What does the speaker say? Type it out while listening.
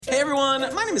everyone,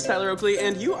 my name is Tyler Oakley,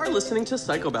 and you are listening to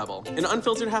Psychobabble, an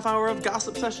unfiltered half hour of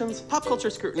gossip sessions, pop culture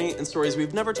scrutiny, and stories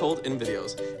we've never told in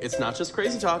videos. It's not just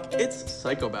crazy talk, it's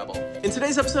Psychobabble. In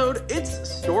today's episode, it's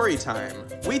story time.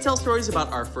 We tell stories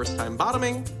about our first time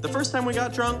bottoming, the first time we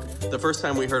got drunk, the first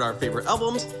time we heard our favorite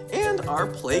albums, and our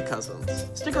play cousins.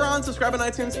 Stick around, subscribe on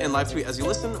iTunes, and live tweet as you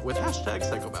listen with hashtag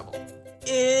Psychobabble.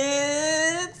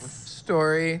 It's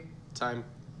story time.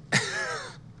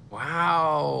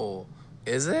 Wow.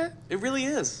 Is it? It really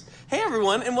is. Hey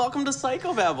everyone, and welcome to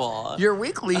Psychobabble. Your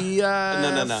weekly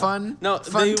fun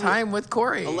time with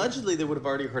Corey. Allegedly, they would have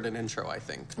already heard an intro, I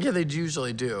think. Yeah, they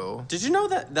usually do. Did you know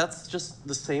that that's just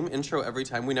the same intro every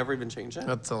time? We never even change it?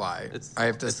 That's a lie. It's I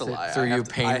have to sit lie. through you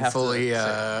painfully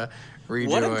redoing.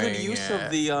 What a good use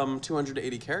of the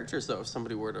 280 characters, though, if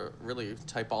somebody were to really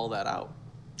type all that out.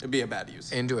 It'd be a bad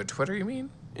use. Into a Twitter, you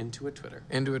mean? Into a Twitter.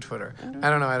 Into a Twitter.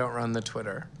 I don't know. I don't run the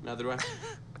Twitter. Neither do I.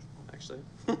 Actually.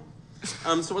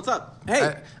 So what's up?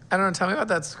 Hey. I don't know. Tell me about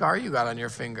that scar you got on your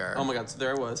finger. Oh my God. So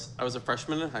there I was. I was a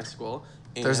freshman in high school.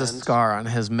 And there's a scar on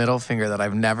his middle finger that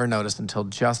I've never noticed until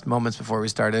just moments before we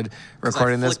started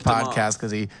recording this podcast because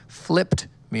he flipped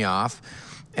me off.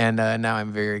 And now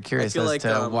I'm very curious as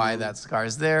to why that scar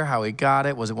is there, how he got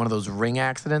it. Was it one of those ring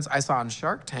accidents? I saw on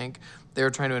Shark Tank, they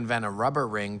were trying to invent a rubber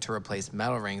ring to replace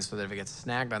metal rings so that if it gets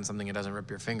snagged on something, it doesn't rip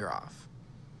your finger off.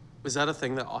 Is that a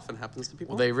thing that often happens to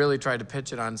people? Well, they really tried to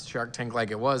pitch it on Shark Tank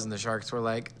like it was, and the sharks were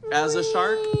like, as a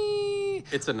shark,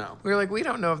 it's a no. We were like, we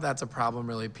don't know if that's a problem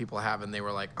really people have. And they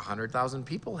were like, 100,000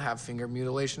 people have finger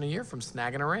mutilation a year from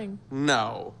snagging a ring.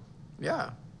 No. Yeah.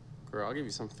 Girl, I'll give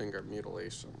you some finger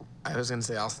mutilation. I was going to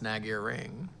say, I'll snag your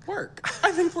ring. Work.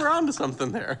 I think we're onto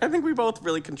something there. I think we both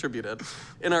really contributed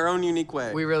in our own unique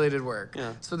way. We really did work.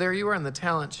 Yeah. So there you were in the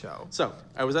talent show. So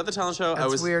I was at the talent show.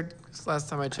 That's weird, because last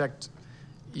time I checked,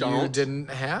 you didn't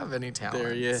have any talent.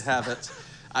 There you have it.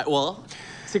 Well,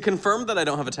 to confirm that I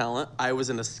don't have a talent, I was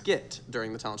in a skit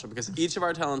during the talent show because each of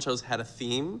our talent shows had a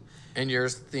theme. And your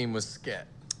theme was skit.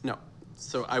 No.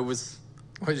 So I was...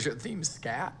 Was your theme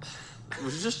scat?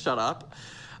 Would you just shut up?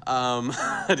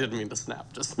 I didn't mean to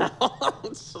snap just now.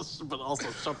 But also,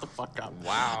 shut the fuck up.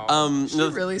 Wow. She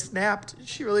really snapped.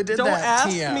 She really did that, TM. Don't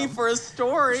ask me for a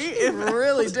story. She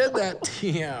really did that,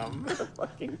 TM. I'm gonna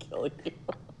fucking kill you.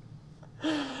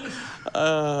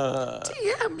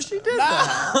 TM, she did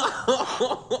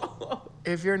that.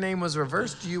 If your name was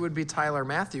reversed, you would be Tyler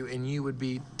Matthew, and you would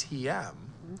be TM.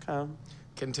 Okay.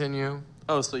 Continue.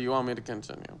 Oh, so you want me to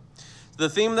continue? The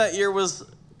theme that year was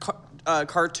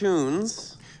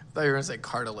cartoons. I thought you were going to say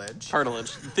cartilage.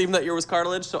 Cartilage. The theme that year was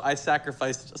cartilage, so I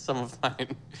sacrificed some of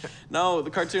mine. No, the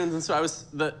cartoons. And so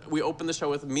we opened the show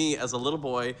with me as a little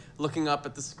boy looking up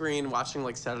at the screen, watching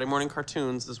like Saturday morning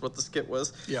cartoons is what the skit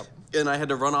was. Yep. And I had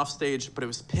to run off stage, but it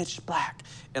was pitch black.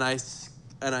 And as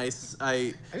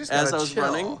I was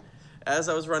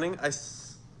running, I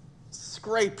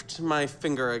scraped my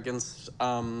finger against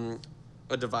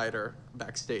a divider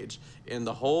backstage. And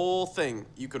the whole thing,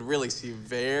 you could really see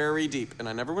very deep. And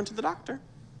I never went to the doctor.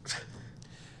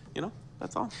 You know,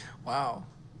 that's all. Wow.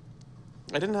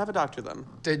 I didn't have a doctor then.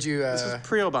 Did you... this was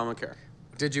pre-Obamacare.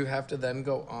 Did you have to then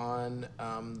go on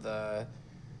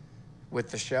with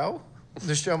the show?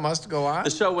 The show must go on? The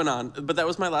show went on, but that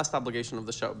was my last obligation of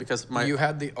the show because You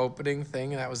had the opening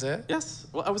thing and that was it? Yes.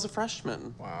 Well, I was a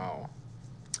freshman. Wow.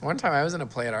 One time I was in a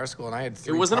play at our school and I had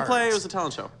 3 parts. It wasn't a play, it was a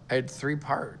talent show. I had 3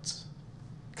 parts.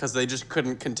 Because they just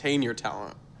couldn't contain your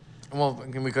talent. Well,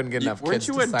 we couldn't get enough kids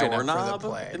to sign up for the play. Weren't you a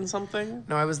doorknob in something?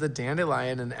 No, I was the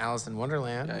dandelion in Alice in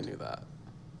Wonderland. Yeah, I knew that.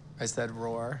 I said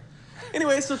roar.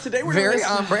 Anyway, so today we're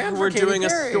doing a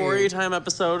story time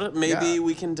episode. Maybe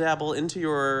we can dabble into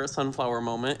your sunflower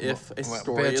moment if a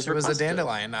story is requested. It was a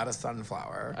dandelion, not a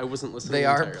sunflower. I wasn't listening. They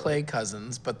are play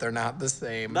cousins, but they're not the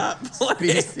same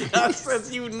species.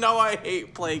 Cousins. You know I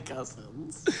hate play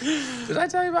cousins. Did I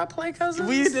tell you about play cousins?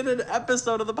 We did an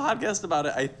episode of the podcast about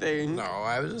it, I think. No,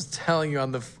 I was just telling you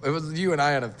it was you and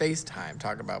I on a FaceTime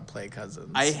talking about play cousins.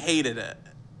 I hated it.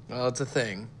 Well, it's a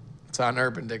thing. It's on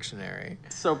Urban Dictionary.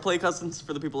 So play cousins,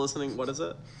 for the people listening, what is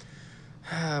it?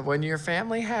 When your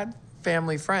family had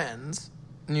family friends,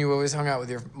 and you always hung out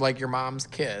with your mom's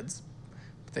kids,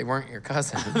 but they weren't your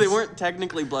cousins. They weren't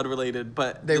technically blood related,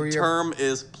 but the term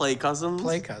is play cousins.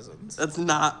 Play cousins. That's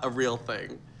not a real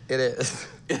thing. It is.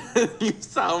 You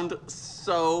sound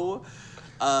so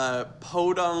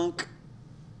podunk.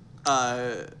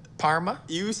 Parma?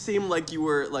 You seem like you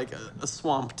were like a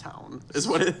swamp town, is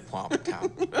what it is. Swamp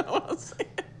town. You know what I'm saying?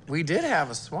 We did have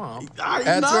a swamp. I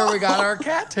That's know. where we got our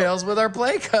cattails with our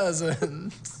play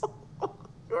cousins.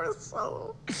 You're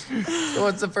so... So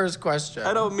what's the first question?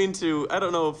 I don't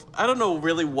know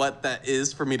really what that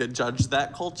is for me to judge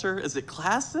that culture. Is it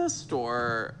classist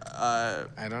or... I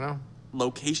don't know.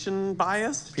 Location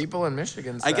biased? People in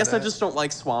Michigan said I guess it. I just don't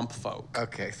like swamp folk.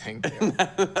 Okay, thank you.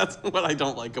 That's what I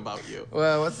don't like about you.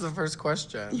 Well, what's the first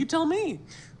question? You tell me.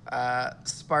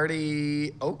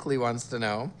 Sparty Oakley wants to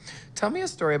know, tell me a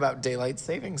story about daylight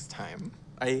savings time.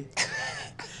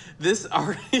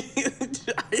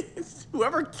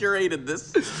 Whoever curated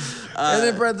this. And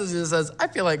in parentheses it says, I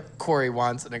feel like Corey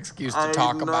wants an excuse to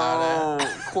talk about it.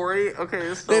 Corey,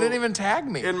 okay, so... They didn't even tag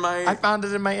me. I found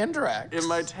it in my indirect. In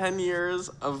my 10 years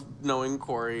of knowing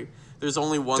Corey, there's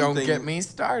only one thing... Don't get me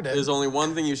started. There's only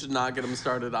one thing you should not get him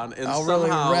started on. And I'll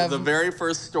somehow, really the very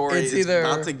first story is either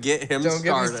not to get him started. Don't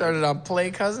get me started on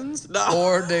Play Cousins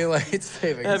or Daylight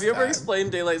Savings Have you ever Time.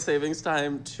 explained Daylight Savings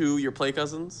Time to your Play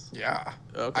Cousins? Yeah.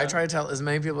 Okay. I try to tell as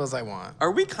many people as I want.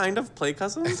 Are we kind of Play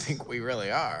Cousins? I think we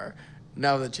really are.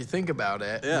 Now that you think about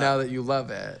it, Yeah. now that you love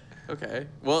it. Okay.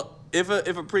 Well, if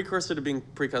a precursor to being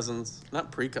pre-cousins,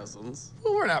 not pre-cousins.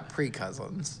 Well, we're not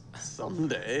pre-cousins.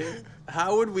 Someday.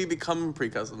 How would we become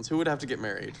pre-cousins? Who would have to get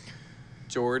married?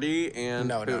 Jordy and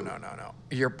No. who?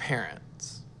 Your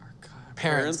parents. God,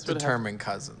 Parents would determine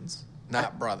cousins,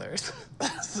 not brothers.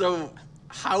 So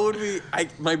how would we...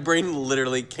 my brain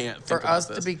literally can't think For about us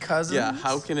this. to be cousins? Yeah,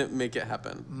 how can it make it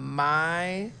happen?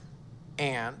 My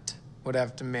aunt would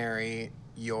have to marry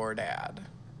your dad.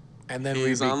 And then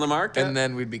He's on the market. And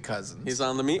then we'd be cousins. He's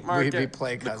on the meat market. We'd be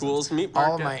play cousins. The coolest meat market.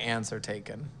 All of my aunts are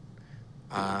taken.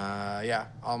 Yeah,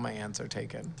 all my aunts are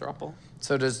taken. Thruple.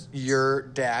 So does your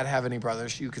dad have any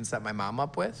brothers you can set my mom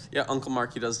up with? Yeah, Uncle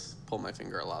Mark, he does pull my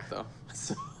finger a lot, though.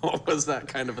 So was that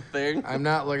kind of a thing? I'm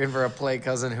not looking for a play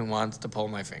cousin who wants to pull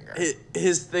my finger.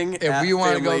 His thing If we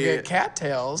want to go get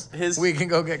cattails, we can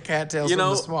go get cattails from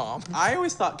the swamp. I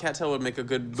always thought cattail would make a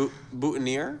good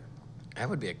boutonniere. That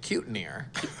would be a cute near.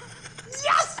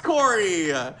 Yes, Corey!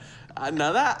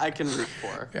 Now that I can root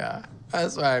for. Yeah,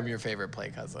 that's why I'm your favorite play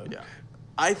cousin. Yeah.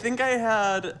 I think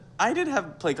I did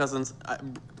have play cousins.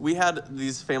 We had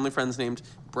these family friends named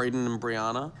Braden and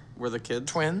Brianna were the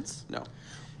kids. Twins? No.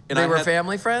 And they were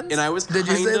family friends? And I was Did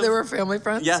you say they were family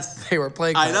friends? Yes. They were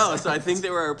play cousins. I know, so I think they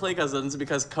were our play cousins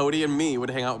because Cody and me would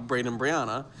hang out with Braden and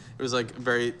Brianna. It was like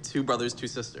two brothers, two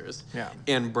sisters. Yeah.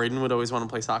 And Braden would always want to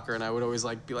play soccer, and I would always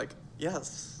be like,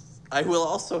 yes, I will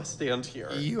also stand here.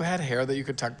 You had hair that you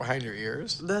could tuck behind your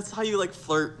ears? That's how you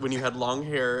flirt when you had long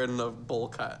hair and a bowl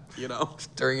cut, you know?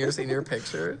 During your senior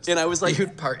pictures? And I was like...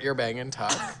 You'd part your bang and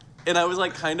tuck? And I was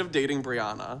kind of dating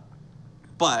Brianna,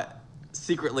 but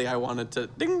secretly I wanted to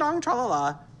ding dong tra la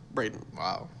la Braden.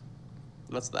 Wow.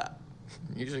 That's that.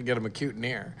 You should get him a cute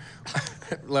near.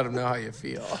 Let him know how you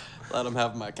feel. Let him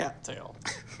have my cattail.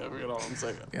 You know what I'm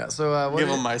saying? Yeah, so... Give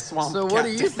him my swamp So what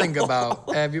do you think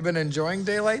about... Have you been enjoying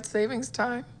daylight savings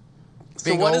time?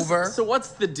 So what's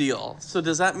the deal? So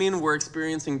does that mean we're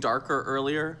experiencing darker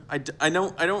earlier? I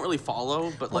don't really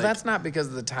follow, but well, that's not because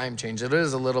of the time change. It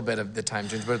is a little bit of the time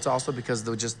change, but it's also because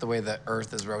of just the way the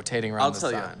Earth is rotating around the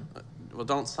sun. I'll tell you. Well,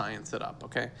 don't science it up,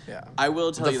 okay? Yeah. I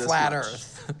will tell you this much. The flat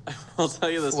Earth. I'll tell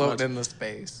you this Floating much. in the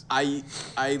space. I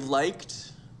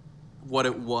liked what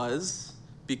it was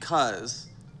because...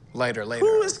 Later.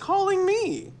 Who is calling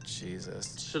me?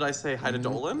 Jesus. Should I say hi to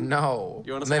Dolan? No.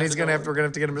 You want to say then we're gonna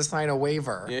have to get him to sign a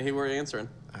waiver. Yeah, he were answering.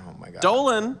 Oh my God.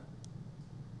 Dolan.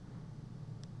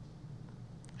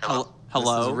 Hello.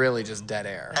 Hello. This is really just dead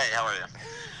air. Hey, how are you?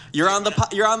 You're on the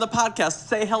podcast.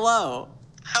 Say hello.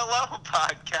 Hello,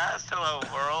 podcast. Hello,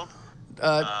 world.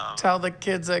 Tell the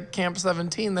kids at Camp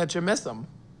 17 that you miss them.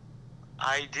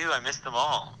 I do. I miss them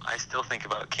all. I still think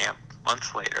about camp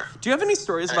months later. Do you have any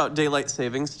stories about daylight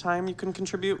savings time you can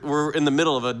contribute? We're in the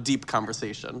middle of a deep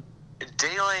conversation.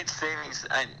 Daylight savings.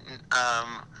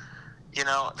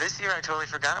 This year I totally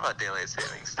forgot about daylight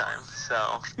savings time. So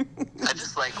I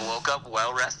just woke up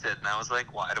well rested, and I was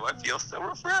like, why do I feel so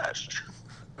refreshed?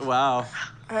 Wow.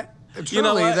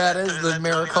 Truly, that is the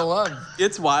miracle of.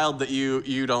 It's wild that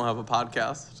you don't have a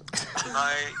podcast.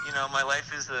 My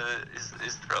life is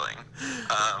thrilling.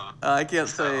 I can't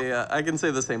say I can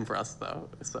say the same for us though.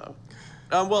 So,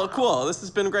 well, cool. This has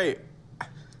been great.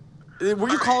 Were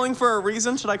you calling for a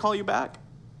reason? Should I call you back?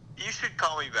 You should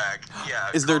call me back.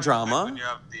 Yeah. Is there drama? When you're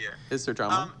up the air. Is there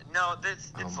drama? No.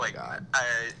 It's God.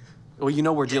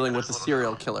 Well, we're dealing with a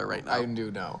serial killer right now. I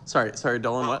do know. Sorry,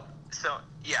 Dolan. What? So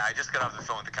yeah, I just got off the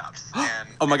phone with the cops. And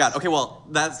oh my God. Okay, well,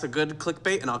 that's a good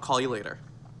clickbait, and I'll call you later.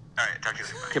 All right, talk to you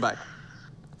later. Okay, bye.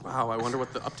 Wow, I wonder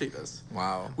what the update is.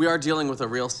 Wow. We are dealing with a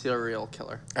real serial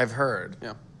killer. I've heard.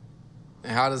 Yeah.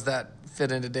 How does that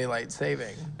fit into daylight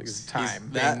saving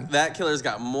time? That killer's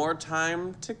got more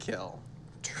time to kill.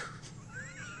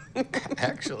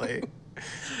 Actually.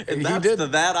 And he did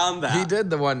that on that. He did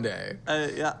the one day.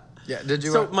 Yeah. Yeah, did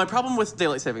you? So my problem with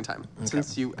daylight saving time,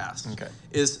 since you asked,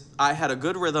 is I had a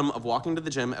good rhythm of walking to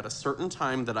the gym at a certain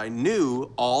time that I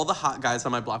knew all the hot guys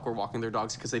on my block were walking their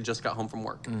dogs because they just got home from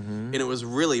work. And it was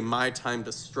really my time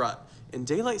to strut. And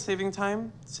daylight saving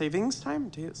time,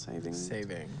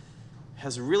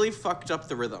 has really fucked up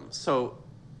the rhythm. So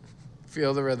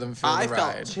feel the rhythm, feel the ride.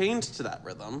 I felt chained to that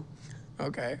rhythm.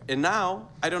 Okay. And now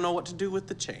I don't know what to do with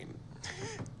the chain.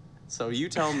 So you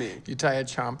tell me. You tie a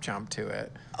Chomp Chomp to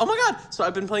it. Oh my God. So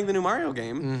I've been playing the new Mario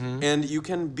game, and you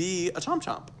can be a Chomp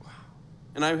Chomp. Wow.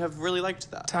 And I have really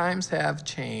liked that. Times have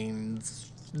changed.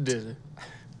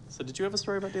 So did you have a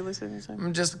story about daylight saving time?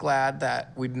 I'm just glad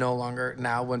that we no longer,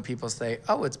 now when people say,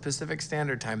 oh, it's Pacific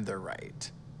Standard Time, they're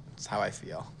right. That's how I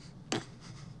feel.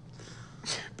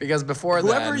 Because before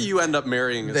whoever you end up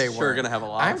marrying is sure going to have a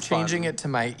lot of fun. I'm changing it to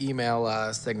my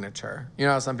email signature. You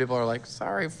know, some people are like,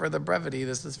 sorry for the brevity,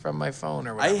 this is from my phone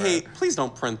or whatever. Please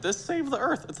don't print this, save the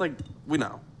earth. It's like, we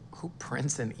know. Who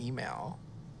prints an email?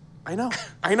 I know.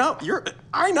 I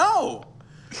know.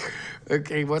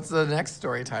 Okay, what's the next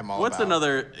story time all about? What's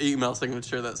another email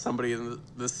signature that somebody in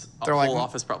this whole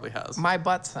office probably has? My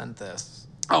butt sent this.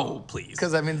 Oh, please.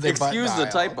 Because that means they excuse the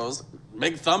typos.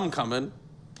 Big thumb coming.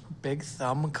 Big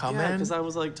thumb coming? Yeah, because I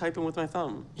was like typing with my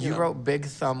thumb. You wrote big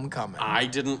thumb coming. I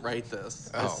didn't write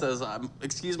this. It says,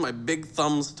 excuse my big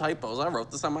thumb's typos. I wrote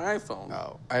this on my iPhone.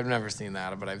 Oh, I've never seen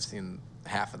that, but I've seen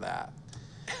half of that.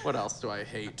 What else do I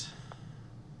hate?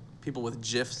 People with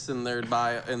GIFs in their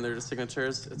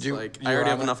signatures. It's I already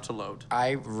have enough to load.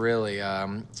 I really,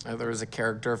 there was a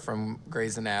character from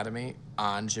Grey's Anatomy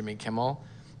on Jimmy Kimmel,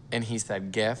 and he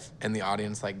said GIF, and the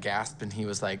audience gasped, and he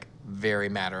was very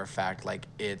matter of fact,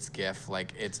 it's GIF,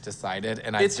 it's decided.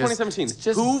 And it's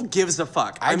 2017. Who gives a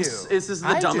fuck? This is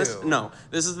the dumbest. No,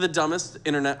 this is the dumbest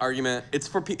internet argument. It's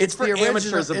for people. It's for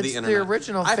amateurs of the internet. It's the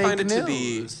original fake news. I find it to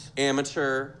be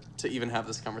amateur to even have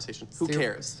this conversation. Who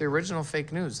cares? It's the original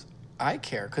fake news. I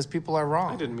care because people are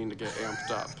wrong. I didn't mean to get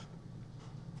amped up.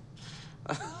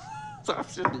 I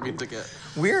didn't mean to get...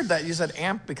 Weird that you said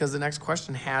amp because the next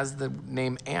question has the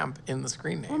name amp in the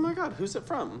screen name. Oh my God, who's it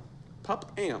from?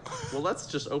 Pup Amp. Well, let's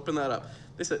just open that up.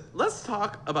 They said, let's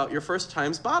talk about your first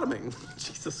times bottoming.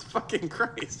 Jesus fucking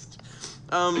Christ.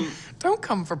 Don't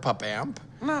come for Pup Amp.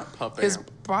 Not Pup Amp. His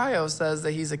bio says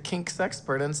that he's a kink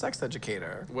sexpert and sex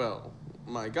educator. Well,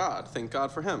 my God, thank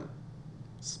God for him.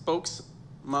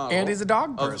 Spokesmodel. And he's a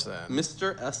dog person.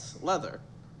 Mr. S. Leather.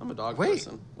 I'm a dog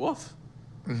person. Woof.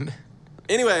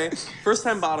 Anyway, first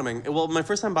time bottoming. Well, my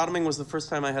first time bottoming was the first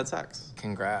time I had sex.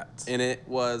 Congrats. And it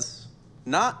was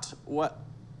not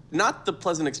the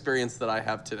pleasant experience that I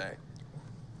have today.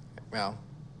 Well,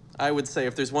 I would say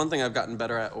if there's one thing I've gotten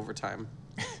better at over time,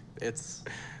 it's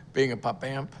being a pup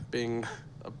amp. Being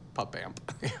a pup amp.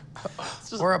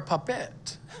 Or a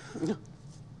puppet.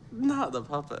 Not the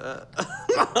puppet.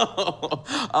 No.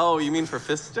 Oh, you mean for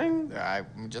fisting? I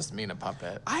just mean a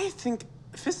puppet. I think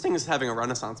fisting is having a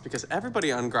renaissance because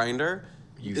everybody on Grindr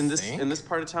in this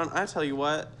part of town, I tell you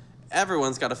what,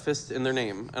 everyone's got a fist in their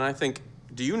name. And I think,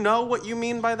 do you know what you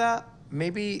mean by that?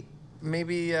 Maybe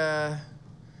they're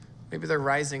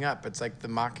rising up. It's like the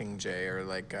Mockingjay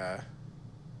or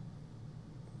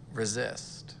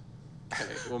Resist. Okay,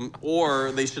 well,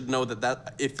 or they should know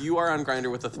that if you are on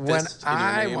Grindr with a fist in your name... When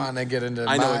I want to get into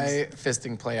my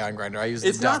fisting play on Grindr, I use the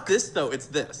duck. It's not this, though. It's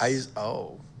this.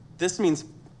 This means...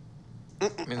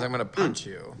 It means I'm going to punch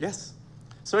you. Yes.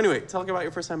 So anyway, tell me about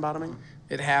your first time bottoming.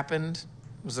 It happened.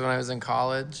 It was when I was in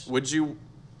college. Would you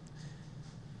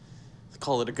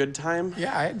call it a good time?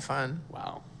 Yeah, I had fun.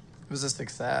 Wow. It was a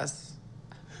success.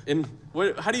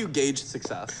 How do you gauge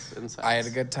success in sex? I had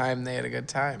a good time. They had a good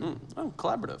time. Oh,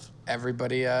 collaborative.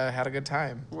 Everybody had a good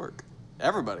time. Work.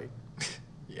 Everybody.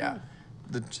 Yeah.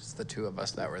 Just the two of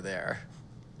us that were there.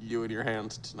 You and your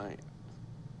hand tonight.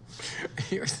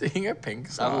 You're seeing a Pink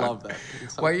song. I love that.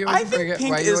 Why do you always bring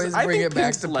it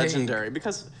back to Pink? Legendary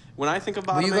because when I think of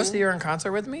bottoming... Will you go see her in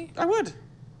concert with me? I would.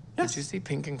 Yes. Did you see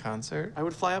Pink in concert? I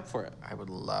would fly up for it. I would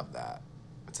love that.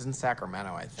 It's in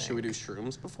Sacramento, I think. Should we do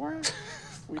shrooms before it?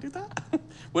 We do that?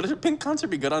 Would a Pink concert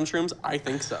be good on shrooms? I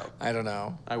think so. I don't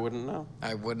know. I wouldn't know.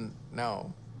 I wouldn't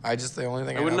know. The only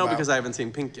thing I wouldn't know because I haven't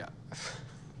seen Pink yet.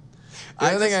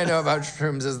 The only thing I know about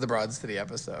shrooms is the Broad City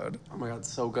episode. Oh my God,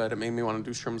 so good. It made me want to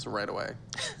do shrooms right away.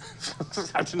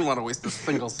 I didn't want to waste a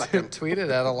single second. Tweet it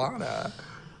at Alana.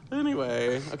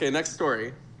 Anyway, okay, next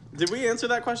story. Did we answer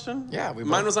that question? Yeah,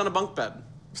 Mine was on a bunk bed.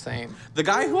 Same. The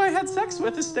guy who I had sex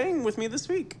with is staying with me this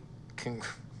week.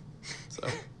 So,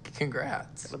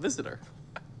 congrats. Got a visitor.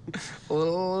 A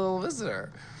little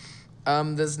visitor.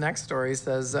 This next story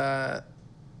says...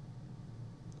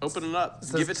 Open it up.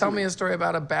 Says, tell me a story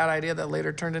about a bad idea that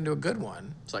later turned into a good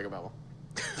one. Psychobabble.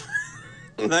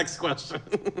 Next question.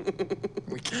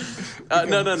 We can no. We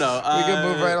can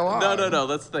move right along. No.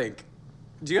 Let's think.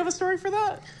 Do you have a story for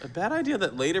that? A bad idea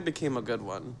that later became a good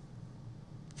one.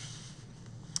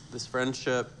 This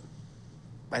friendship.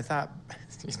 I thought,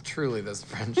 truly, this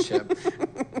friendship.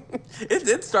 It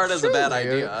did start as a bad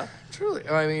idea. Truly.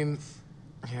 I mean,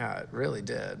 yeah, it really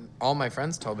did. All my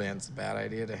friends told me it's a bad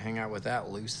idea to hang out with that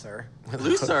loser. With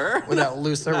that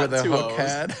loser with a hook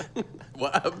head.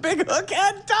 What? A big hook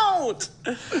head? Don't!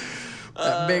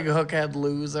 That big hook head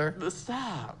loser.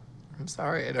 Stop. I'm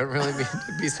sorry. I don't really mean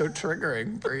to be so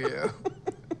triggering for you.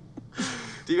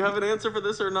 Do you have an answer for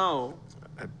this or no?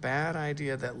 A bad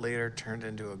idea that later turned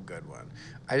into a good one.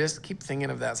 I just keep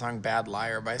thinking of that song Bad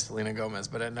Liar by Selena Gomez,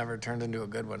 but it never turned into a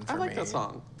good one for me. I like that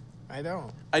song. I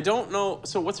don't. I don't know.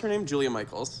 So what's her name? Julia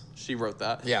Michaels. She wrote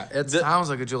that. Yeah, it sounds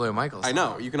like a Julia Michaels song. I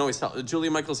know. You can always tell. The Julia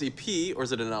Michaels EP, or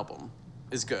is it an album?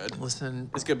 Is good. Listen.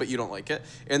 It's good, but you don't like it.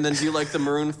 And then do you like the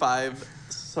Maroon 5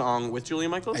 song with Julia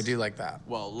Michaels? I do like that.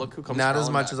 Well, look who comes Not as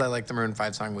much back. as I like the Maroon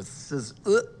 5 song with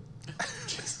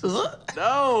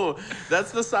No,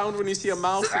 that's the sound when you see a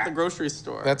mouse at the grocery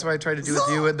store. That's what I tried to do with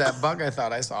you with that bug I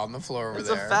thought I saw on the floor over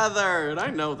there. It's a feather, and I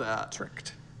know that.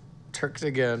 Tricked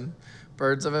again.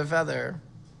 Birds of a feather.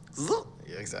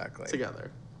 Yeah, exactly.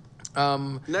 Together.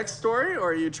 Next story, or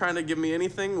are you trying to give me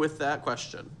anything with that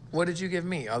question? What did you give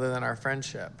me other than our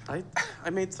friendship? I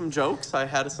made some jokes. I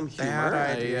had some humor.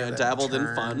 I dabbled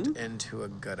in fun. Into a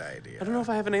good idea. I don't know if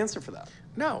I have an answer for that.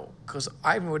 No, because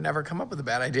I would never come up with a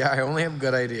bad idea. I only have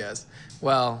good ideas.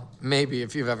 Well, maybe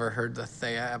if you've ever heard the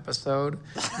Thea episode,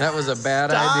 that was a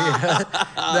bad idea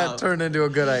that turned into a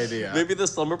good idea. Maybe the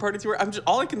slumber party tour.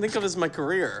 All I can think of is my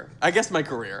career. I guess my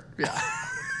career. Yeah.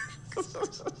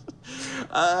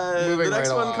 The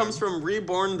next one comes from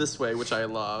Reborn This Way, which I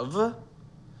love.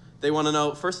 They want to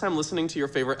know, first time listening to your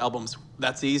favorite albums.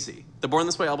 That's easy. The Born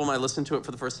This Way album, I listened to it for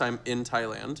the first time in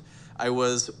Thailand.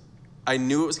 I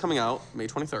knew it was coming out May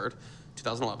 23rd,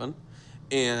 2011.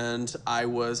 And I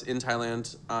was in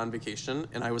Thailand on vacation.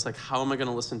 And I was like, how am I going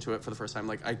to listen to it for the first time?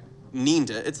 Like, I named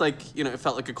it. It's like, it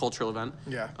felt like a cultural event.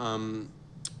 Yeah. And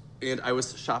I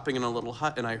was shopping in a little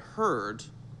hut, and I heard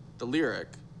the lyric,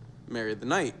 Marry the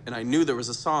Night. And I knew there was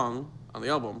a song on the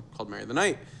album called Marry the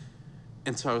Night.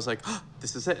 And so I was like, oh,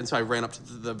 this is it. And so I ran up to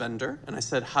the vendor, and I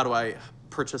said, how do I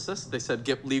purchase this? They said,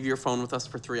 leave your phone with us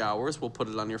for 3 hours. We'll put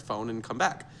it on your phone and come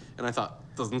back. And I thought,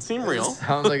 doesn't seem real.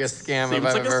 Sounds like a scam if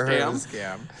I've ever heard of a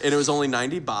scam. And it was only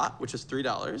 90 baht, which is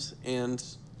 $3. And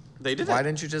they did it. Why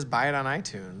didn't you just buy it on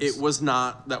iTunes?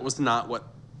 That was not what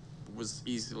was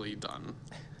easily done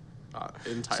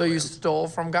in Thailand. So you stole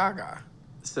from Gaga.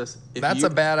 Sis, that's a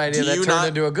bad idea that turned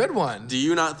into a good one. Do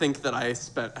you not think that I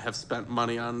have spent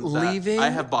money on that?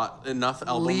 I have bought enough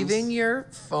albums. Leaving your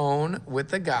phone with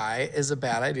the guy is a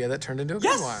bad idea that turned into a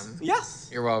good one. Yes.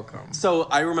 You're welcome. So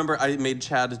I remember I made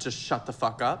Chad just shut the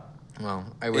fuck up. Well,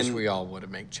 I wish we all would have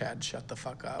made Chad shut the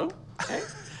fuck up. Oh, okay.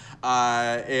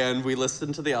 And we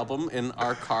listened to the album in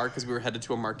our car because we were headed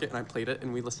to a market, and I played it,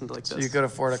 and we listened to this. So you could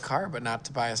afford a car, but not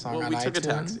to buy a song on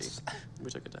iTunes?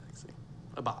 We took a taxi.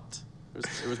 A bot.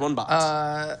 It was one bot.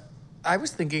 I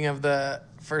was thinking of the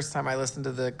first time I listened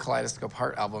to the Kaleidoscope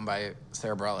Heart album by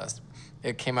Sarah Bareilles.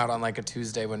 It came out on like a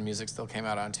Tuesday when music still came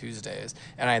out on Tuesdays,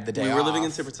 and I had the day off. We were living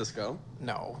in San Francisco.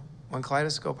 No. When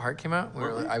Kaleidoscope Heart came out,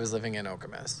 I was living in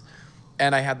Okemos.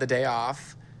 And I had the day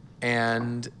off,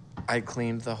 and I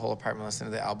cleaned the whole apartment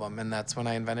listening to the album, and that's when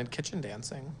I invented kitchen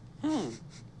dancing.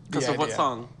 Because of what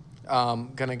song?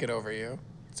 Gonna Get Over You.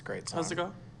 It's a great song. How's it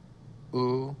go?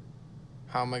 Ooh,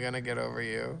 how am I gonna get over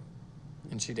you?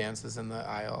 And she dances in the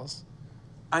aisles.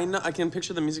 I know. I can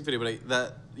picture the music video, but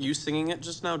that you singing it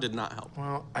just now did not help.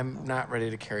 Well, I'm not ready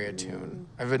to carry a tune.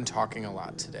 I've been talking a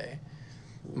lot today.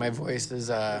 My voice is.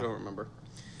 I don't remember.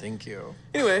 Thank you.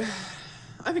 Anyway,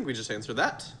 I think we just answered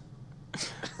that.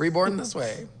 Reborn This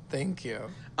Way. Thank you.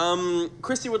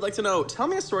 Christy would like to know. Tell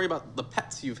me a story about the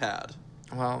pets you've had.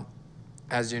 Well,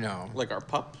 as you know, like our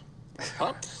pup.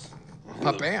 Pups.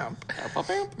 Pup Amp. Our Pup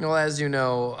Amp. Well, as you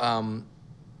know,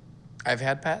 I've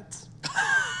had pets.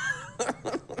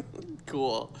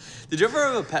 Cool. Did you ever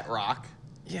have a pet rock?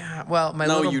 Yeah.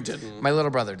 Well, you didn't. My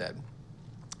little brother did.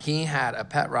 He had a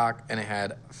pet rock, and it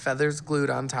had feathers glued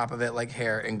on top of it, like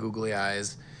hair, and googly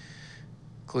eyes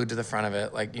glued to the front of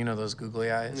it, like those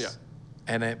googly eyes. Yeah.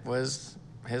 And it was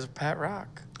his pet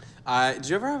rock. Did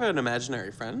you ever have an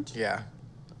imaginary friend? Yeah.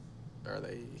 Are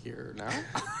they here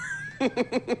now?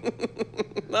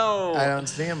 No. I don't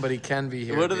see him, but he can be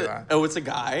here. Oh, it's a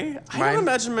guy? I don't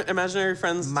imagine imaginary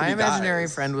friends to be My imaginary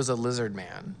guys. friend was a lizard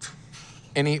man.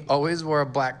 And he always wore a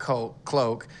black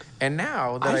cloak. And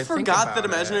now that I think forgot about that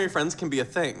imaginary it, friends can be a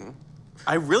thing.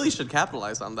 I really should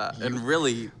capitalize on that and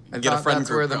really get a friend that's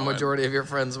group where the going. majority of your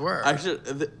friends were. I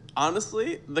should.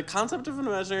 Honestly, the concept of an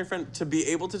imaginary friend, to be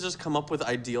able to just come up with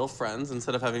ideal friends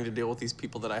instead of having to deal with these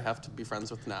people that I have to be friends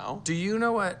with now. Do you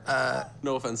know what...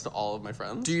 no offense to all of my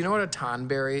friends. Do you know what a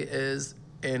Tonberry is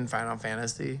in Final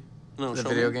Fantasy? No, the show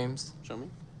video me. games? Show me.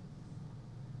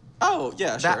 Oh,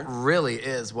 yeah, sure. That really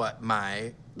is what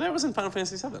my... That was in Final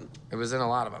Fantasy VII. It was in a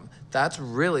lot of them. That's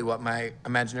really what my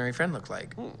imaginary friend looked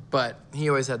like. But he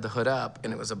always had the hood up,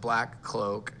 and it was a black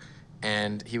cloak,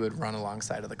 and he would run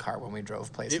alongside of the car when we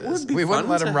drove places. It would be we wouldn't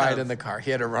fun let him to ride have- in the car.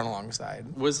 He had to run alongside.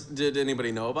 Did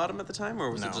anybody know about him at the time, or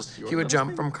was it just your He would little jump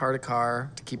thing? from car to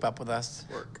car to keep up with us.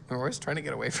 Work. We were always trying to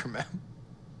get away from him.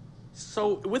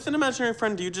 So, with an imaginary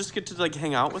friend, do you just get to like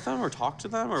hang out with them or talk to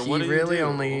them, or He what do you really do?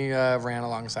 only ran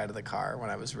alongside of the car when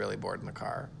I was really bored in the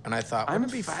car. And I thought, wouldn't I'm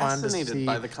it be fun to fascinated see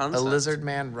by the a concept. lizard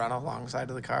man run alongside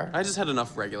of the car? I just had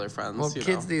enough regular friends. Well, you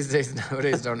kids know. these days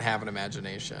nowadays don't have an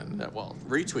imagination. Yeah, well,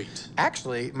 retweet.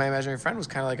 Actually, my imaginary friend was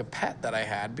kind of like a pet that I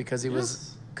had because he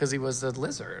was a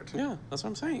lizard. Yeah, that's what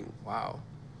I'm saying. Wow.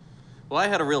 Well, I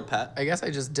had a real pet. I guess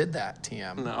I just did that,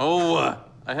 TM. No,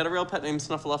 I had a real pet named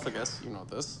Snuffleupagus. You know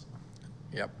this.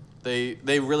 Yep.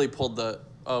 They really pulled the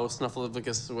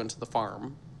Snuffleupagus went to the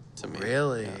farm to me.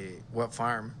 Really? Yeah. What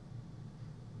farm?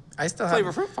 I still Flavor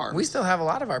have Fruit Farms. We still have a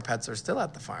lot of our pets are still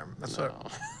at the farm. That's No.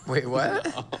 what. Wait, what?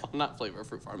 No, not Flavor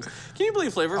Fruit Farms. Can you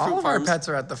believe Flavor All Fruit of our Farms? pets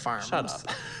are at the farm. Shut up.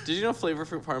 Did you know Flavor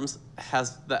Fruit Farms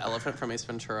has the elephant from Ace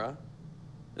Ventura?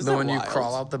 Is The that one you wild?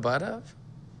 crawl out the butt of?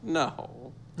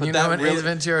 No. You know in Ace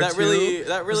Ventura 2?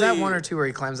 That Was that 1 or 2 where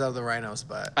he climbs out of the rhino's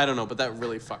butt? I don't know, but that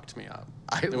really fucked me up.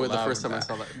 The loved first time I that.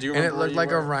 saw that. Do you And remember it where looked you like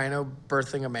were? a rhino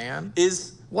birthing a man?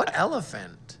 What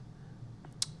elephant?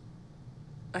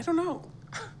 I don't know.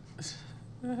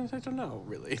 I don't know,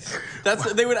 really.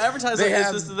 They would advertise They like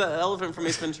have- this is the elephant from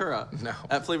Ace Ventura. No.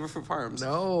 At Flavor Fruit Farms.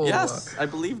 No. Yes, I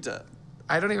believed it.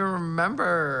 I don't even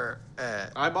remember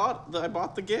it. I bought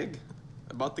the gig.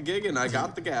 I bought the gig and I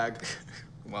got the gag.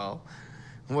 Well,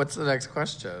 what's the next I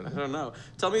question? don't know.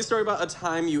 Tell me a story about a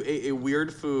time you ate a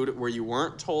weird food where you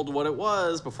weren't told what it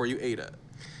was before you ate it.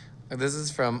 This is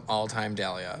from All Time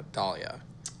Dahlia.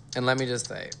 And let me just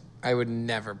say, I would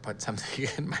never put something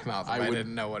in my mouth if I would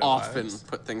didn't know what it often was.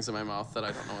 put things in my mouth that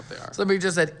I don't know what they are. Somebody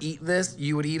just said, eat this,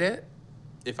 you would eat it?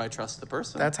 If I trust the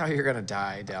person. That's how you're going to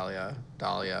die, Dahlia.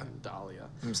 Dahlia.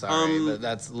 I'm sorry, but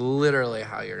that's literally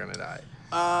how you're going to die.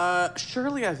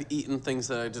 Surely I've eaten things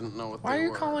that I didn't know what Why they are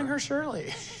were. you calling her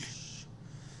Shirley?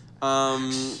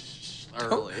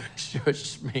 Early.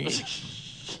 Shush me.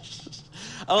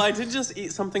 Oh, I did just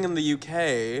eat something in the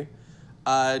UK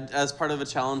as part of a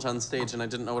challenge on stage, and I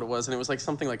didn't know what it was, and it was like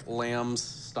something like lamb's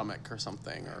stomach or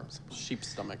something, or sheep's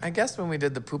stomach. I guess when we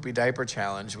did the poopy diaper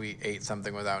challenge, we ate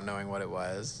something without knowing what it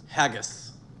was.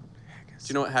 Haggis. Do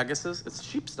you know what haggis is? It's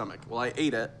sheep's stomach. Well, I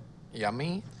ate it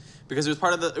Yummy? because it was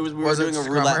part of the. We were Was it doing a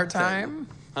roulette scrummer time?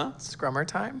 thing. Huh? Scrummer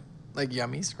time? Like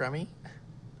yummy, scrummy?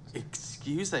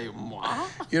 Excusez-moi?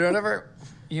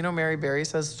 You know Mary Berry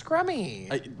says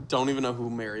scrummy. I don't even know who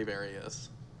Mary Berry is.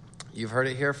 You've heard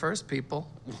it here first, people.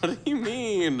 What do you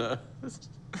mean?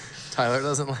 Tyler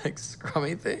doesn't like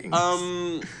scrummy things.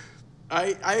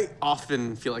 I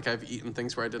often feel like I've eaten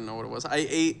things where I didn't know what it was. I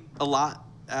ate a lot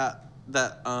at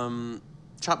that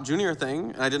Chopped Junior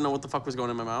thing, and I didn't know what the fuck was going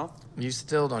in my mouth. You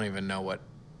still don't even know what.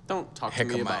 Don't talk to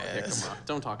me Jicama about is. jicama.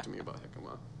 Don't talk to me about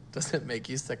jicama. Does it make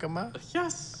you sickama?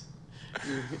 Yes.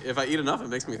 If I eat enough, it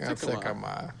makes me Yeah, jicama.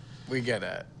 sickama. We get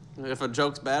it. If a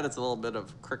joke's bad, it's a little bit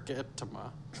of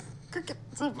cricketama.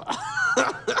 Cricketama.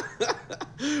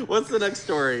 What's the next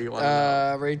story you want to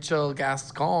know? Rachel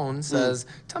Gascon says,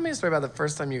 "Tell me a story about the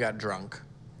first time you got drunk."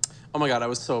 Oh my god, I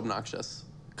was so obnoxious.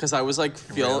 Because I was like,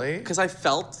 Really? Because I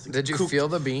felt. Did you feel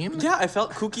the beam? Yeah, I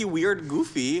felt kooky, weird,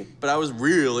 goofy, but I was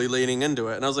really leaning into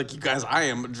it. And I was like, you guys, I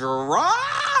am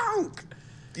drunk.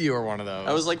 You were one of those.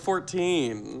 I was like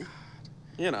 14.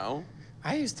 You know.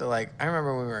 I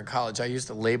remember when we were in college, I used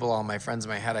to label all my friends in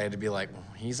my head. I had to be like,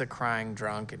 he's a crying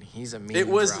drunk and he's a mean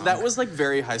drunk. That was like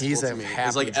very high school He's to a me. It was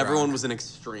happy like everyone drunk. was an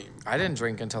extreme. I didn't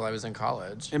drink until I was in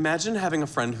college. Imagine having a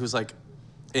friend who's like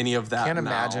any of that Can't now.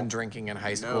 imagine drinking in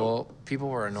high school. People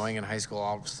were annoying in high school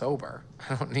all sober.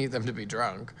 I don't need them to be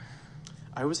drunk.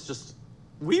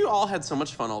 We all had so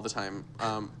much fun all the time.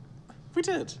 We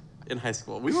did in high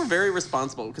school. We were very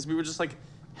responsible because we would just like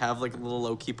have like little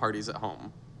low-key parties at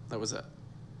home. That was it.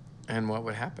 And what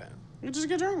would happen? You just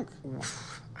get drunk.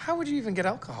 How would you even get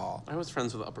alcohol? I was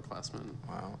friends with upperclassmen.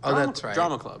 Wow. Oh, that's right.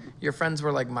 Drama club. Your friends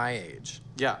were like my age.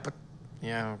 Yeah. But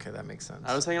yeah, okay, that makes sense.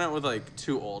 I was hanging out with like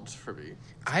too old for me.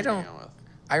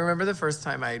 I remember the first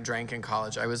time I drank in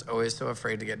college, I was always so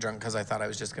afraid to get drunk because I thought I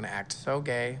was just going to act so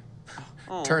gay.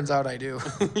 Oh. Turns out I do.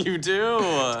 You do.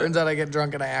 Turns out I get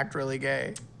drunk and I act really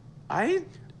gay.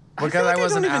 Because I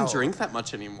don't even drink that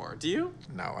much anymore. Do you?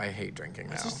 No, I hate drinking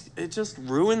now. It just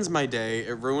ruins my day.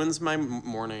 It ruins my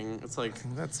morning. It's like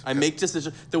I make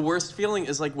decisions. The worst feeling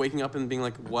is like waking up and being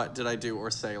like, "What did I do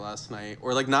or say last night?"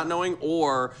 Or like not knowing,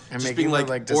 or and just being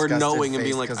like or knowing and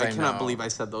being like, "I cannot believe I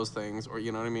said those things," or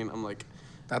you know what I mean? I'm like,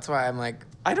 that's why I'm like,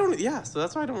 I don't. Yeah, so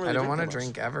that's why I don't really. I don't want to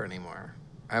drink ever anymore.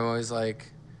 I'm always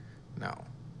like, no.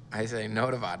 I say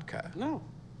no to vodka. No.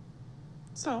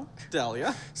 So,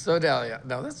 Dahlia.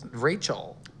 No, that's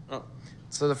Rachel. Oh.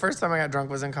 So the first time I got drunk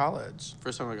was in college.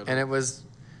 First time I got drunk. And it was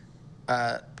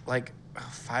like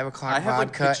 5 o'clock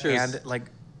vodka and like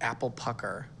apple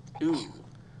pucker. Ooh.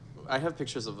 I have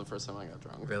pictures of the first time I got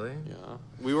drunk. Really? Yeah.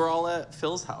 We were all at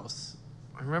Phil's house.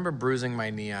 I remember bruising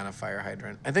my knee on a fire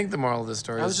hydrant. I think the moral of the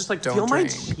story is I was just like, don't feel drink.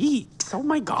 My cheeks. Oh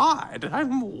my God.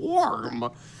 I'm warm.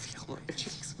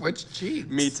 Which cheeks?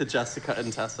 Me to Jessica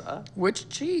and Tessa. Which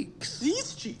cheeks?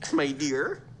 These cheeks, my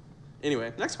dear.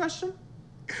 Anyway, next question.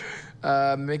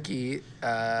 Mickey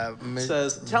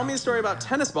says, tell me a story about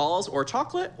tennis balls or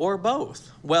chocolate or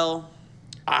both. Well,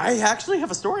 I actually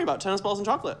have a story about tennis balls and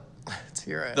chocolate. Let's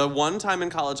hear it. The one time in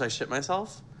college I shit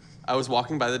myself, I was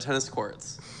walking by the tennis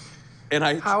courts. And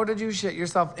How did you shit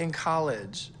yourself in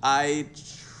college? I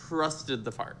trusted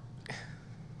the fart.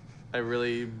 I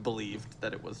really believed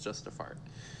that it was just a fart.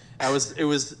 It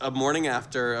was a morning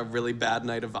after a really bad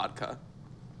night of vodka.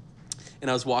 And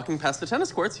I was walking past the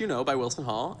tennis courts, by Wilson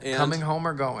Hall. And coming home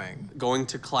or going? Going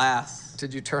to class.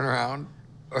 Did you turn around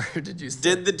or did you sit?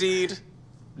 Did the deed,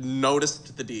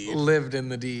 noticed the deed. Lived in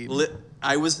the deed.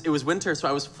 It was winter, so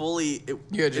I was fully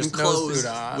you had just enclosed no suit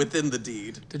on. Within the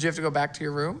deed. Did you have to go back to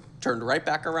your room? Turned right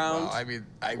back around. Well, I mean,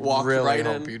 I walked really right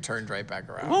hope in. You turned right back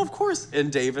around. Well, of course.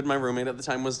 And David, my roommate at the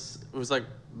time, was like,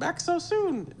 back so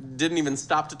soon. Didn't even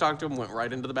stop to talk to him. Went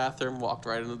right into the bathroom. Walked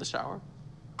right into the shower.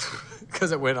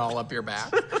 Because it went all up your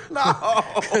back? No.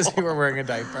 Because you were wearing a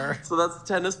diaper. So that's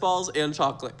tennis balls and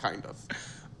chocolate, kind of.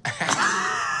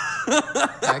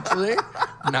 Actually,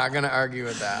 not going to argue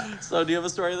with that. So do you have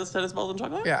a story that's tennis balls and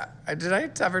chocolate? Yeah. Did I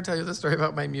ever tell you the story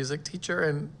about my music teacher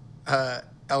in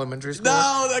elementary school?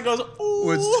 No, that goes, ooh.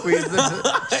 Would squeeze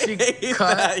She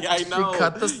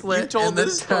cut the slit. You told in the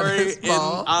this story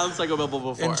ball, on Psychobabble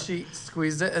before. And she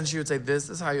squeezed it, and she would say, this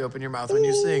is how you open your mouth when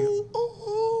you sing.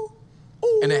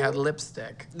 And it had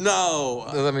lipstick. No.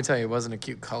 Let me tell you, it wasn't a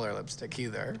cute color lipstick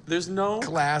either. There's no...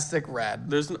 Classic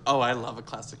red. I love a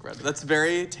classic red. That's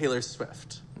very Taylor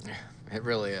Swift. It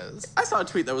really is. I saw a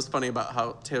tweet that was funny about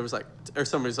how Taylor was like, or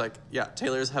somebody's like, yeah,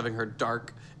 Taylor's having her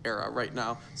dark era right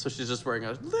now, so she's just wearing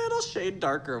a little shade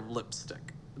darker of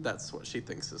lipstick. That's what she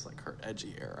thinks is like her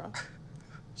edgy era.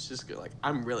 She's like,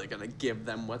 I'm really gonna give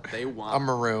them what they want. A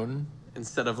maroon.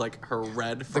 Instead of like her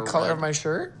red for the color red. Of my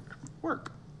shirt?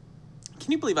 Work.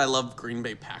 Can you believe I love Green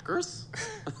Bay Packers?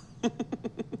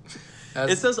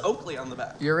 It says Oakley on the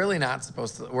back. You're really not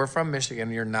supposed to. We're from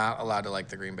Michigan. You're not allowed to like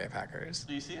the Green Bay Packers.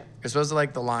 Do you see it? You're supposed to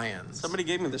like the Lions. Somebody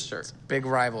gave me this shirt. Big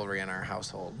rivalry in our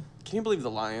household. Can you believe the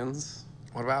Lions?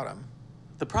 What about them?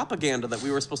 The propaganda that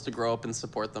we were supposed to grow up and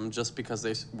support them just because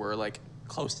they were like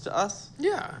close to us.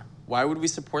 Yeah. Why would we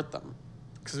support them?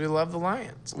 Because we love the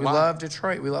Lions. We love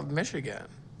Detroit. We love Michigan.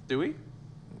 Do we?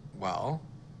 Well,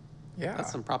 yeah.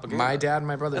 That's some propaganda. My dad and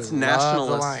my brother love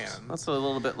the Lions. That's a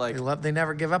little bit like... They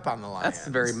never give up on the Lions. That's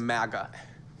very MAGA.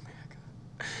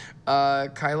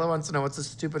 Kyla wants to know, what's the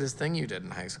stupidest thing you did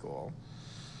in high school?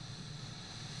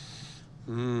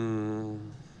 I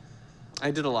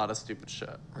did a lot of stupid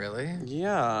shit. Really?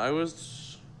 Yeah, I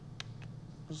was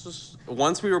just...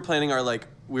 Once we were planning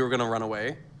we were going to run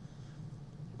away.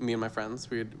 Me and my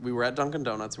friends. We were at Dunkin'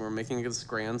 Donuts. We were making this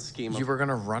grand scheme. You were going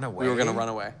to run away? We were going to run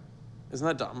away. Isn't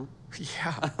that dumb?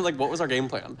 Yeah. What was our game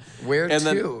plan? Where to?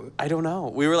 Then, I don't know.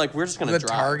 We were like, we're just going to drive.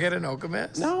 The Target in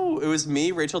Okemos? No, it was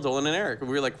me, Rachel Dolan, and Eric. We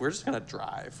were like, we're just going to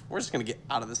drive. We're just going to get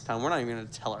out of this town. We're not even going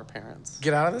to tell our parents.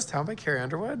 Get Out of This Town by Carrie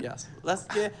Underwood? Yes. Let's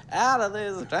get out of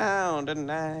this town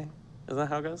tonight. Isn't that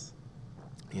how it goes?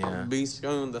 Yeah. I'll be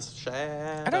soon the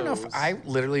shadows. I don't know if I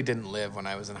literally didn't live when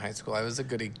I was in high school. I was a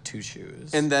goody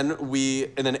two-shoes. And then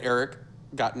Eric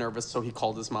got nervous, so he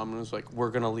called his mom and was like, we're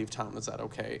going to leave town. Is that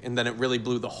okay? And then it really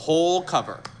blew the whole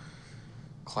cover.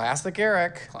 Classic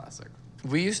Eric. Classic.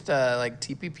 We used to like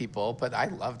TP people, but I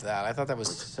loved that. I thought that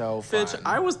was so fun. Bitch,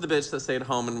 I was the bitch that stayed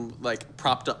home and like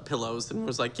propped up pillows and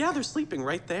was like, yeah, they're sleeping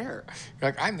right there.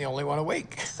 You're like, I'm the only one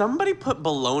awake. Somebody put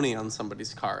bologna on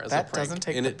somebody's car as a prank. Doesn't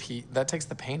take that takes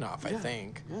the paint off, I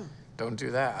think. Yeah. Don't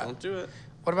do that. Don't do it.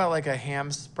 What about like a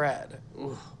ham spread?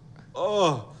 Ooh.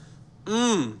 Oh.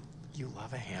 You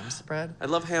love a ham spread? I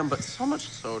love ham, but so much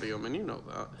sodium, and you know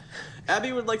that.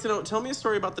 Abby would like to know, tell me a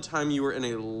story about the time you were in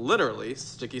a literally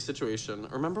sticky situation.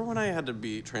 Remember when I had to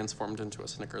be transformed into a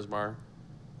Snickers bar?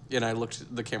 And I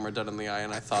looked the camera dead in the eye,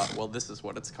 and I thought, well, this is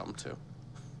what it's come to.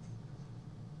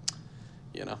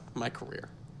 You know, my career.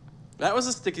 That was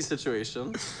a sticky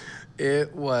situation.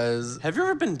 It was. Have you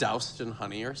ever been doused in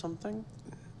honey or something?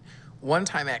 One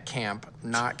time at camp,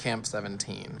 not Camp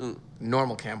 17,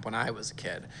 normal camp when I was a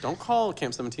kid. Don't call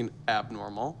Camp 17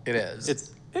 abnormal. It is.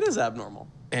 It is abnormal.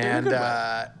 And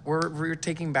we're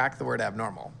taking back the word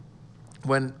abnormal.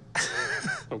 When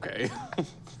okay.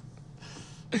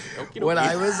 When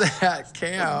I was at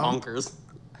camp, bonkers.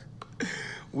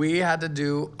 We had to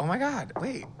do. Oh my God!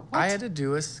 Wait, what? I had to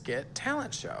do a skit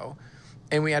talent show,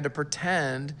 and we had to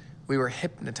pretend we were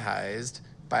hypnotized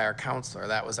by our counselor.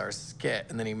 That was our skit.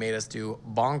 And then he made us do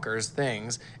bonkers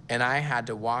things. And I had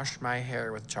to wash my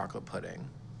hair with chocolate pudding.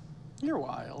 You're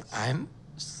wild. I'm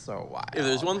so wild. If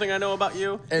there's one thing I know about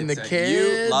you, and it's the kids,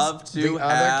 you love to the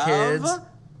have other kids,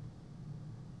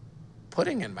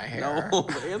 pudding in my hair. No,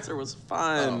 the answer was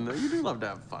fun. Oh. You do love to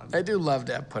have fun. I do love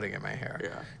to have pudding in my hair.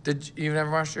 Yeah. You've never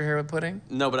washed your hair with pudding?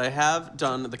 No, but I have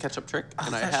done the ketchup trick,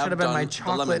 and I have should have been my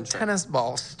chocolate tennis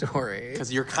ball story.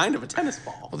 Because you're kind of a tennis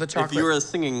ball. Well, the chocolate. If you were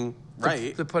singing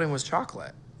right, the pudding was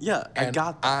chocolate. Yeah, and I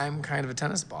got that. I'm kind of a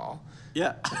tennis ball.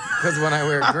 Yeah. Because when I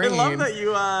wear green, I love that you.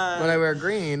 When I wear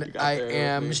green, I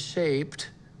am shaped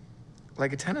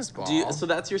like a tennis ball. So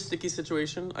that's your sticky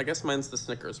situation? I guess mine's the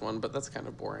Snickers one, but that's kind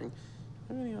of boring.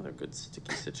 Any other good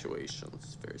sticky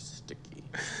situations? Very sticky.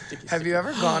 Have you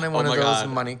ever gone in one of those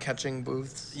money catching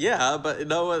booths? Yeah, but you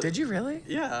know what? Did you really?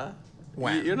 Yeah.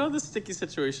 When? You know the sticky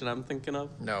situation I'm thinking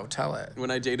of? No, tell it.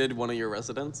 When I dated one of your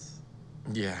residents?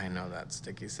 Yeah, I know that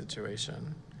sticky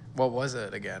situation. What was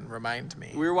it again? Remind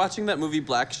me. We were watching that movie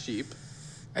Black Sheep.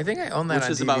 I think I own that on DVD.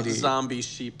 Which is about zombie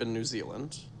sheep in New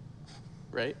Zealand.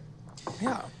 Right?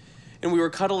 Yeah. And we were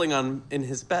cuddling in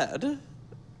his bed.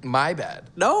 My bed.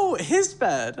 No, his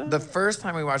bed. The first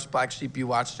time we watched Black Sheep, you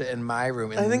watched it in my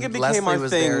room. And I think it became Leslie our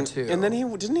was thing. There too. And then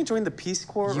didn't he join the Peace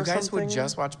Corps or something? You guys would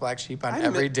just watch Black Sheep on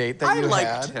every date that you had.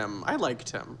 I liked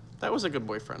him. That was a good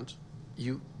boyfriend.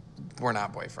 You were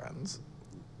not boyfriends.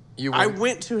 I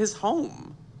went to his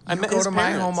home. I met his parents.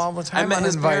 My home all the time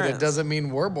uninvited. Doesn't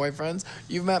mean we're boyfriends.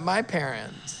 You've met my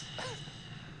parents.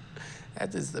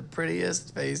 That is the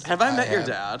prettiest face. Have I met your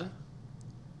dad?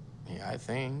 Yeah, I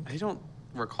think. I don't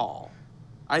recall.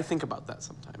 I think about that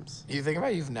sometimes. You think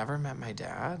about you've never met my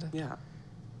dad? Yeah.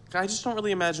 I just don't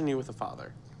really imagine you with a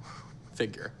father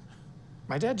figure.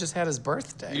 My dad just had his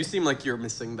birthday. You seem like you're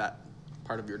missing that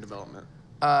part of your development.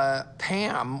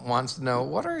 Pam wants to know,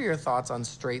 what are your thoughts on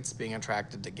straights being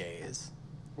attracted to gays?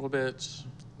 Well, bitch,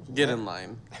 get in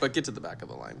line, but get to the back of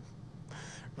the line.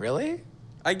 Really?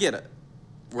 I get it.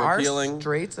 Are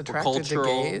straights attracted to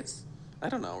gays? I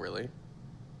don't know, really.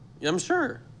 Yeah, I'm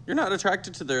sure. You're not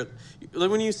attracted to their...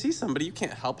 When you see somebody, you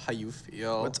can't help how you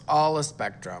feel. It's all a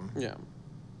spectrum. Yeah.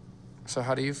 So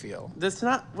how do you feel? That's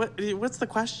not... What's the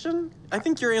question? I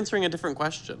think you're answering a different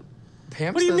question.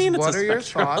 Pam says, what are your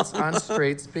thoughts on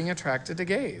straights being attracted to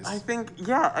gays? I think,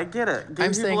 yeah, I get it.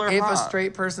 I'm saying if a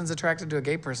straight person's attracted to a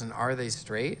gay person, are they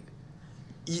straight?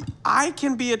 I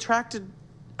can be attracted...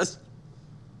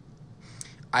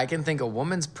 I can think a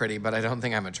woman's pretty, but I don't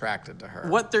think I'm attracted to her.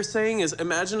 What they're saying is,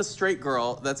 imagine a straight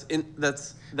girl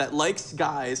that likes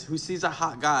guys, who sees a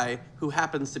hot guy who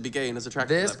happens to be gay and is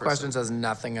attracted to that person. This question says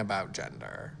nothing about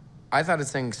gender. I thought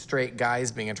it's saying straight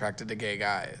guys being attracted to gay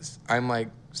guys. I'm like,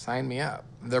 sign me up.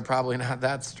 They're probably not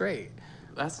that straight.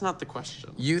 That's not the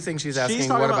question. You think she's asking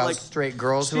what about like, straight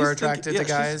girls who are attracted to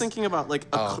guys? She's thinking about like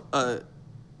a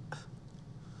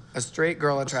straight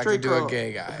girl attracted to a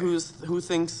gay guy. Who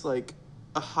thinks like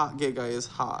a hot gay guy is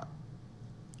hot.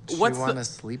 Do you want to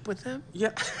sleep with him?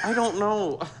 Yeah, I don't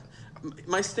know.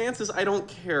 My stance is I don't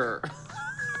care.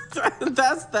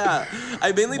 That's that.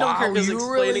 I mainly don't care because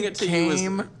explaining it to you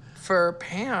is... for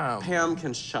Pam. Pam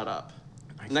can shut up.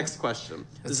 Next question.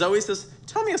 Zoe says,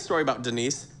 tell me a story about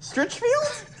Denise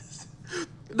Stritchfield?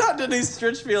 Not Denise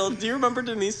Stritchfield. Do you remember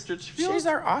Denise Stritchfield? She's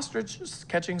our ostrich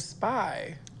catching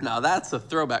spy. Now that's a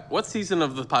throwback. What season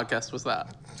of the podcast was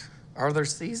that? Are there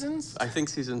seasons? I think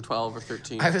season 12 or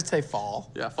 13. I would say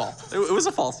fall. Yeah, fall. It was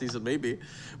a fall season, maybe.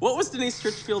 What was Denise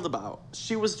Stritchfield about?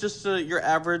 She was just your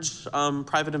average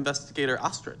private investigator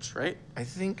ostrich, right? I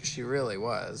think she really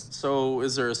was. So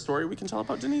is there a story we can tell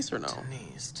about Denise or no?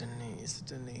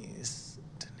 Denise.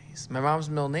 My mom's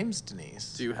middle name's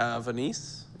Denise. Do you have a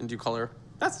niece? And do you call her...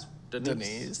 That's Denise.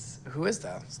 Denise. Who is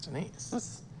that? It's Denise.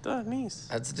 That's Denise.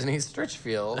 That's Denise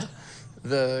Stritchfield.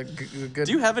 The good...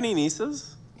 Do you have any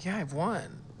nieces? Yeah, I have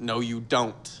one. No, you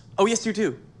don't. Oh, yes, you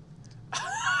do.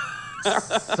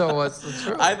 So what's the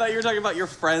truth? I thought you were talking about your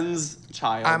friend's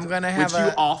child. I'm going to have which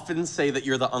you often say that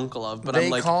you're the uncle of, but I'm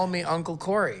like... They call me Uncle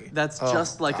Corey. That's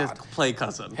just like God. A play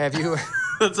cousin. Have you...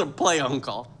 That's a play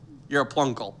uncle. You're a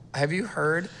plunkle. Have you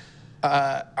heard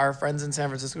our friends in San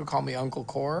Francisco call me Uncle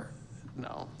Core?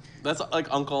 No. That's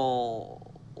like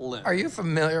Uncle Lynn. Are you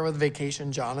familiar with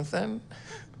Vacation Jonathan?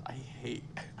 I hate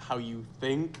how you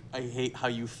think. I hate how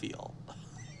you feel.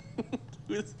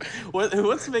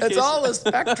 What's Vacation? It's all a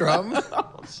spectrum.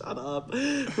 Oh, shut up.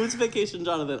 Who's Vacation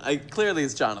Jonathan? Clearly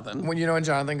it's Jonathan. When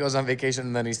Jonathan goes on vacation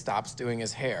and then he stops doing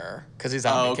his hair because he's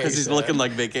on vacation. Oh, because he's looking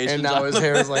like Vacation and now Jonathan. his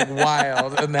hair is like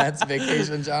wild, and that's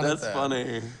Vacation Jonathan. That's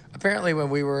funny. Apparently, when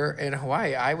we were in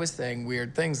Hawaii, I was saying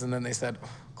weird things, and then they said,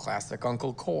 classic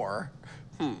Uncle Core.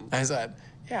 I said,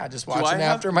 yeah, just watching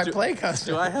after my play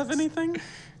cousin. Do I have anything?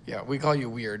 Yeah, we call you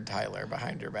Weird Tyler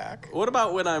behind your back. What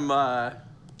about when I'm...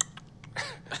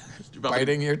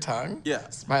 biting your tongue? Yeah.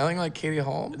 Smiling like Katie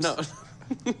Holmes? No.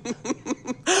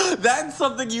 That's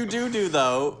something you do,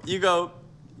 though. You go...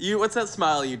 What's that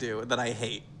smile you do that I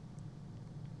hate?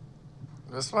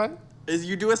 This one? Is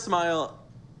you do a smile...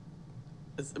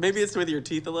 Maybe it's with your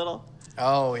teeth a little.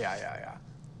 Oh, yeah.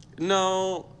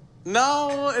 No,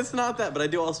 it's not that, but I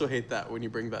do also hate that when you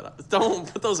bring that up.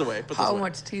 Don't put those away. How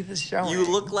much teeth is showing? You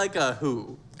look like a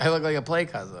who? I look like a play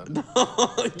cousin.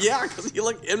 Yeah, because you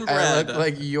look inbred. I look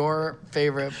like your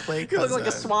favorite play cousin. You look like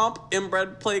a swamp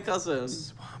inbred play cousin.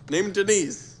 Named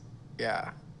Denise.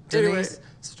 Yeah. Anyway, Denise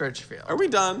Stritchfield. Are we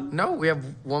done? No, we have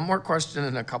one more question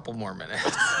and a couple more minutes.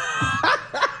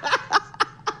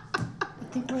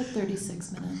 I think we're at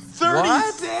 36 minutes.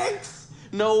 36?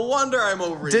 No wonder I'm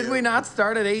over you. Did we not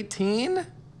start at 18?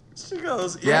 She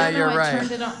goes, yeah, you're right.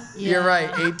 You're right.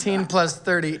 18 plus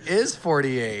 30 is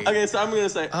 48. Okay, so I'm going to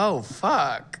say... Oh,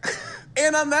 fuck.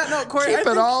 And on that note, Corey... Keep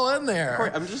it all in there.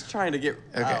 Corey, I'm just trying to get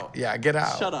out. Yeah, get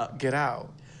out. Shut up. Get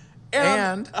out.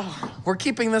 And we're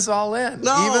keeping this all in.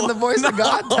 Even the voice of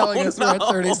God telling us we're at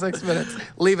 36 minutes.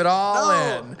 Leave it all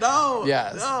in. No.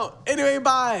 Yes. No. Anyway,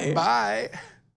 bye. Bye.